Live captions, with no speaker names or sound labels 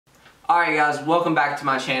Alright guys, welcome back to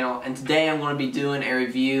my channel, and today I'm going to be doing a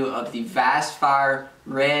review of the Vastfire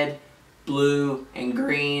red, blue, and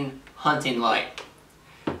green hunting light.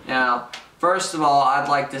 Now, first of all, I'd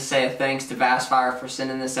like to say a thanks to Vastfire for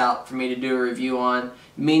sending this out for me to do a review on. It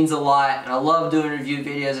means a lot, and I love doing review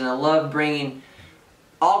videos, and I love bringing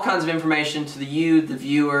all kinds of information to the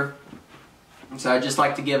viewer. And so I'd just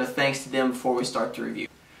like to give a thanks to them before we start the review.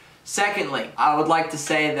 Secondly, I would like to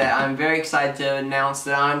say that I'm very excited to announce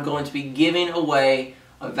that I'm going to be giving away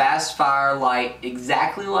a Vastfire light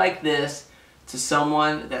exactly like this to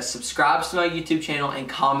someone that subscribes to my YouTube channel and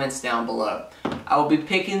comments down below. I will be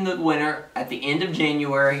picking the winner at the end of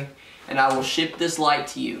January, and I will ship this light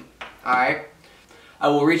to you. Alright? I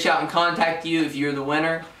will reach out and contact you if you're the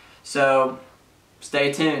winner, so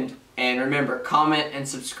stay tuned. And remember, comment and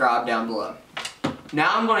subscribe down below.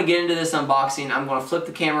 Now I'm going to get into this unboxing. I'm going to flip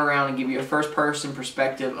the camera around and give you a first person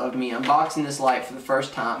perspective of me unboxing this light for the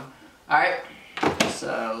first time. Alright,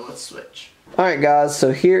 so let's switch. Alright guys,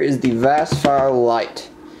 so here is the Vastfire light.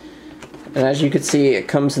 And as you can see, it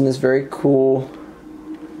comes in this very cool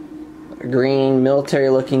green military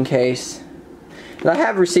looking case. And I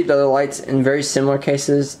have received other lights in very similar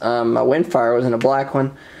cases. My Windfire was in a black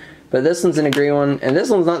one, but this one's in a green one, and this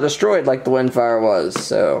one's not destroyed like the Windfire was,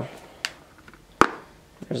 so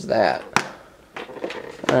there's that.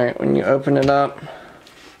 Alright, when you open it up,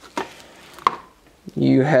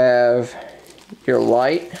 you have your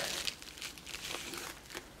light.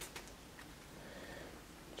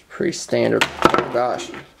 It's pretty standard. Oh gosh.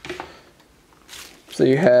 So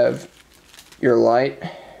you have your light.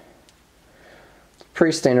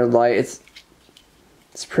 Pretty standard light. It's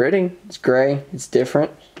pretty. It's gray. It's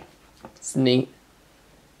different. It's neat.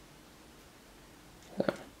 So,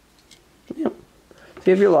 yeah. So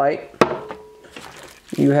you have your light,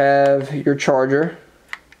 you have your charger.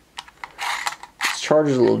 This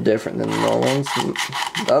charger's a little different than the normal ones.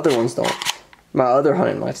 The other ones don't. My other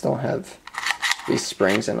hunting lights don't have these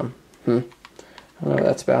springs in them. I don't know what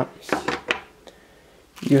that's about.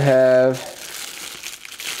 You have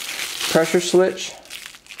pressure switch.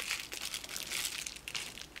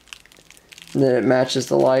 And then it matches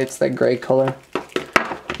the lights, that gray color.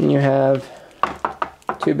 And you have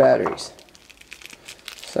 2 batteries.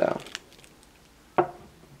 So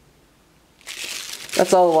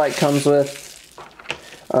that's all the light comes with.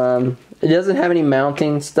 It doesn't have any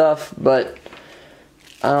mounting stuff, but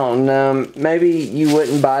I don't know, maybe you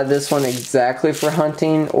wouldn't buy this one exactly for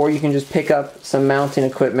hunting, or you can just pick up some mounting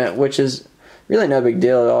equipment, which is really no big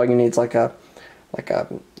deal. All you need is like a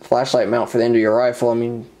flashlight mount for the end of your rifle. I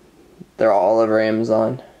mean, they're all over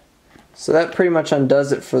Amazon. So that pretty much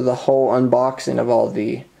undoes it for the whole unboxing of all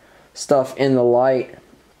the stuff in the light.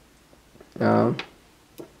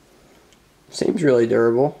 Seems really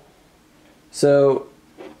durable. So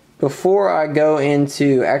before I go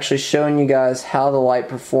into actually showing you guys how the light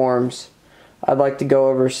performs, I'd like to go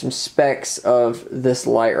over some specs of this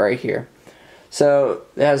light right here. So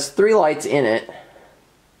it has 3 lights in it,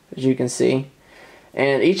 as you can see,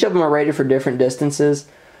 and each of them are rated for different distances.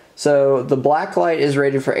 So the black light is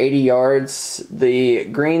rated for 80 yards, the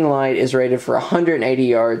green light is rated for 180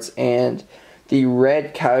 yards, and the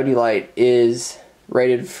red coyote light is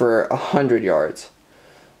rated for 100 yards.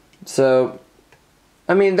 So,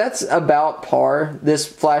 I mean, that's about par. This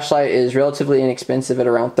flashlight is relatively inexpensive at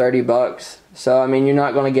around 30 bucks. So, I mean, you're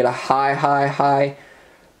not going to get a high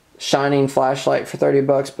shining flashlight for 30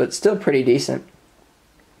 bucks, but still pretty decent.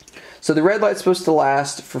 So the red light's supposed to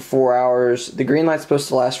last for 4 hours, the green light's supposed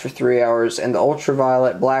to last for 3 hours, and the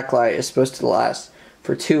ultraviolet black light is supposed to last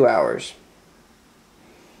for 2 hours.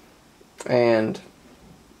 And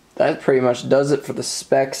that pretty much does it for the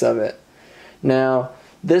specs of it. Now,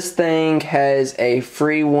 this thing has a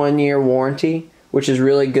free 1-year warranty, which is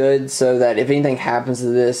really good, so that if anything happens to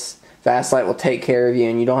this, Vastlight will take care of you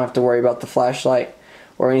and you don't have to worry about the flashlight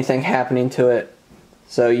or anything happening to it.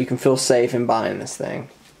 So you can feel safe in buying this thing.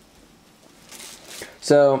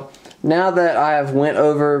 So now that I have went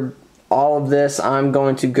over all of this, I'm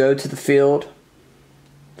going to go to the field,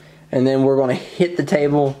 and then we're going to hit the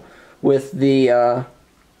table with the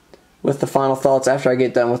final thoughts after I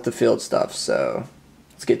get done with the field stuff. So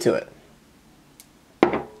let's get to it.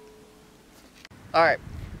 Alright,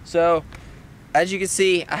 so as you can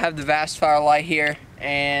see, I have the Vastfire light here,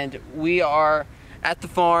 and we are at the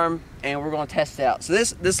farm and we're going to test it out. So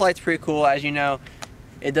this light's pretty cool. As you know,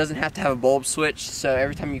 it doesn't have to have a bulb switch, so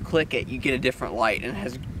every time you click it, you get a different light, and it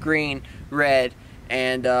has green, red,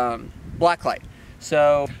 and black light.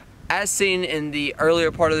 So as seen in the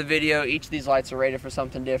earlier part of the video, each of these lights are rated for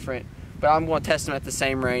something different, but I'm going to test them at the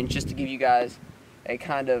same range just to give you guys a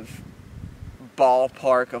kind of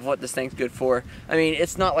ballpark of what this thing's good for. I mean,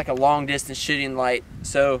 it's not like a long distance shooting light,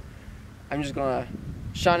 so I'm just gonna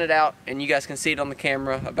shine it out and you guys can see it on the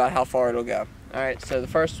camera about how far it'll go. Alright, so the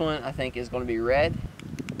first one I think is gonna be red.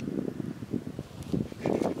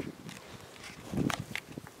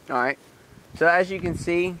 Alright, so as you can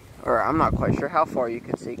see, or I'm not quite sure how far you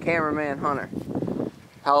can see, cameraman Hunter,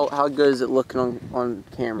 how good is it looking on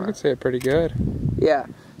camera? I can see it pretty good. Yeah,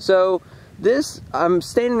 so this, I'm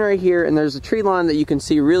standing right here and there's a tree line that you can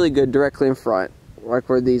see really good directly in front, like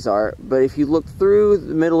where these are. But if you look through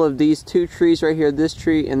the middle of these two trees right here, this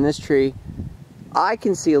tree and this tree, I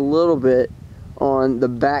can see a little bit on the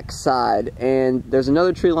back side. And there's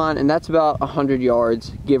another tree line and that's about 100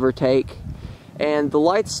 yards, give or take. And the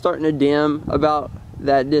light's starting to dim about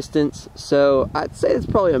that distance, so I'd say it's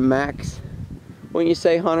probably a max. When you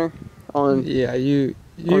say, Hunter, on you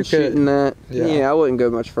on shooting that, yeah, I wouldn't go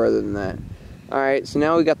much further than that. All right, so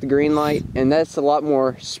now we got the green light, and that's a lot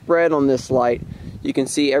more spread on this light. You can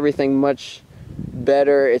see everything much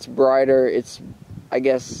better. It's brighter. It's, I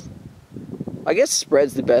guess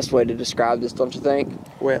spread's the best way to describe this, don't you think?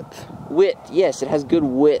 Width. Width, yes, it has good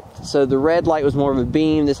width. So the red light was more of a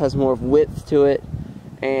beam. This has more of width to it,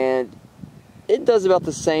 and it does about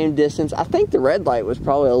the same distance. I think the red light was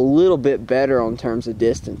probably a little bit better on terms of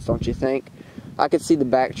distance, don't you think? I could see the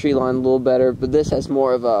back tree line a little better, but this has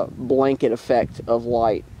more of a blanket effect of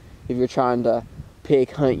light. If you're trying to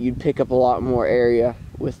hunt, you'd pick up a lot more area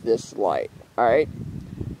with this light. Alright,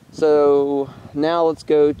 so now let's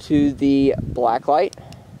go to the black light.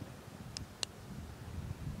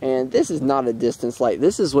 And this is not a distance light.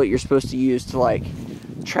 This is what you're supposed to use to like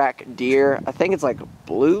track deer. I think it's like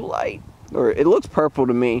blue light, or it looks purple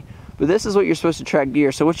to me, but this is what you're supposed to track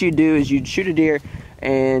deer. So what you do is you'd shoot a deer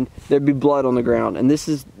and there'd be blood on the ground, and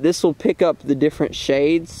this will pick up the different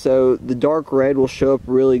shades, so the dark red will show up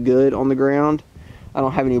really good on the ground. I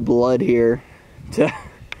don't have any blood here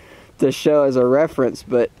to show as a reference,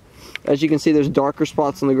 but as you can see there's darker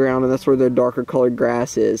spots on the ground, and that's where the darker colored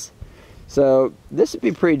grass is. So this would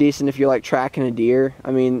be pretty decent if you're like tracking a deer.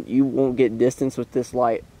 I mean, you won't get distance with this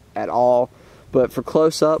light at all, but for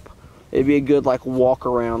close up it'd be a good like walk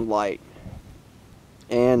around light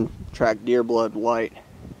and track deer blood light.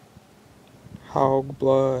 Hog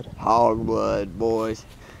blood. Hog blood, boys.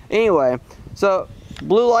 Anyway, so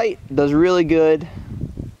blue light does really good.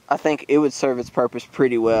 I think it would serve its purpose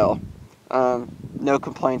pretty well. No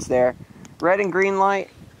complaints there. Red and green light,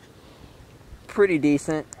 pretty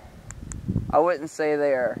decent. I wouldn't say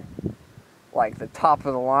they are like the top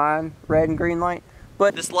of the line red and green light,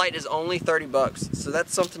 but this light is only 30 bucks, so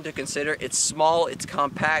that's something to consider. It's small, it's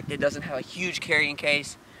compact, it doesn't have a huge carrying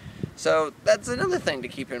case, so that's another thing to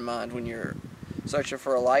keep in mind when you're searching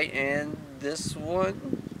for a light, and this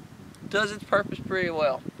one does its purpose pretty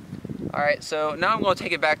well. Alright, so now I'm going to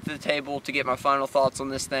take it back to the table to get my final thoughts on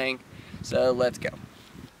this thing, so let's go.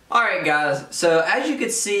 Alright guys, so as you can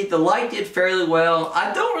see, the light did fairly well.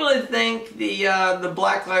 I don't really think the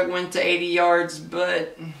black light went to 80 yards,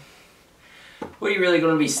 but what are you really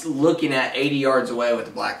going to be looking at 80 yards away with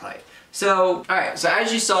the black light? So, alright, so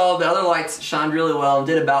as you saw, the other lights shined really well and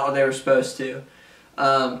did about what they were supposed to.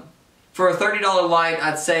 For a $30 light,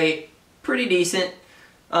 I'd say pretty decent.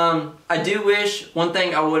 I do wish, one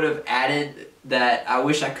thing I would have added that I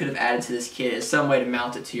wish I could have added to this kit is some way to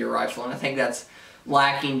mount it to your rifle, and I think that's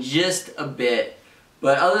lacking just a bit.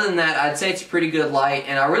 But other than that, I'd say it's a pretty good light,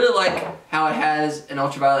 and I really like how it has an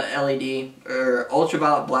ultraviolet LED, or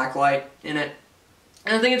ultraviolet black light in it,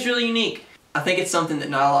 and I think it's really unique. I think it's something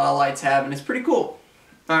that not a lot of lights have, and it's pretty cool.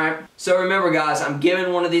 Alright, so remember guys, I'm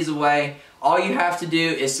giving one of these away. All you have to do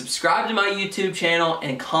is subscribe to my YouTube channel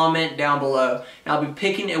and comment down below, and I'll be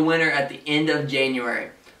picking a winner at the end of January.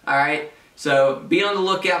 Alright? So be on the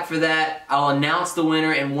lookout for that. I'll announce the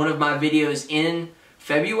winner in one of my videos in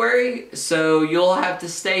February, so you'll have to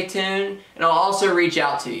stay tuned, and I'll also reach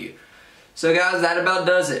out to you. So guys, that about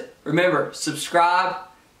does it. Remember, subscribe,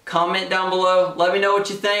 comment down below, let me know what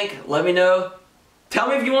you think, let me know. Tell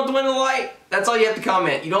me if you want to win the light. That's all you have to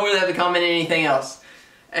comment. You don't really have to comment anything else.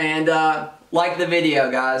 And like the video,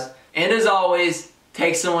 guys. And as always,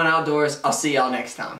 take someone outdoors. I'll see y'all next time.